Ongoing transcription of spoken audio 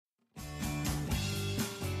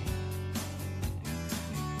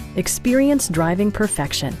Experience driving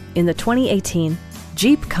perfection in the 2018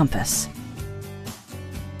 Jeep Compass.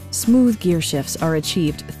 Smooth gear shifts are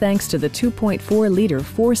achieved thanks to the 2.4-liter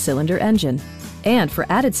four-cylinder engine. And for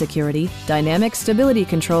added security, dynamic stability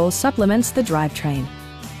control supplements the drivetrain.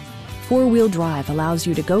 Four-wheel drive allows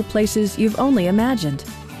you to go places you've only imagined.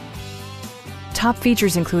 Top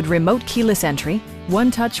features include remote keyless entry,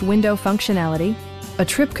 one-touch window functionality, a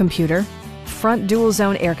trip computer, front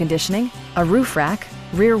dual-zone air conditioning, a roof rack,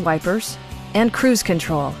 rear wipers, and cruise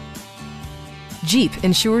control. Jeep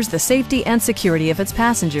ensures the safety and security of its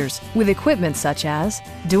passengers with equipment such as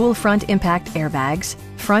dual front impact airbags,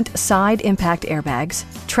 front side impact airbags,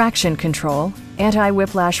 traction control,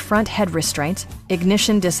 anti-whiplash front head restraints,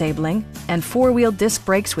 ignition disabling, and four-wheel disc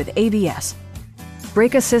brakes with ABS.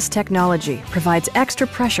 Brake Assist technology provides extra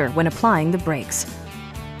pressure when applying the brakes.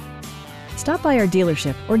 Stop by our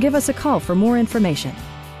dealership or give us a call for more information.